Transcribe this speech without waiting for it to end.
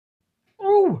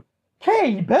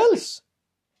Cables?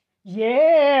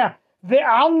 Yeah, the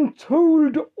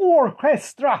Untold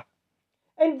Orchestra.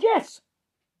 And yes,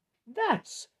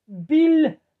 that's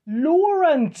Bill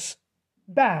Lawrence's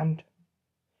band.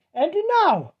 And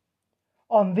now,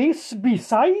 on this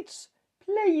B-Sides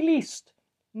playlist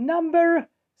number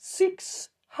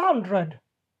 600,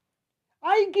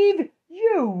 I give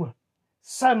you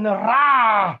Sun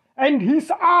Ra and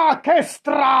his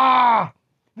orchestra,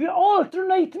 the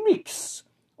alternate mix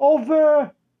of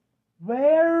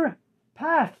Where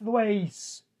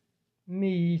Pathways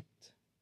Meet.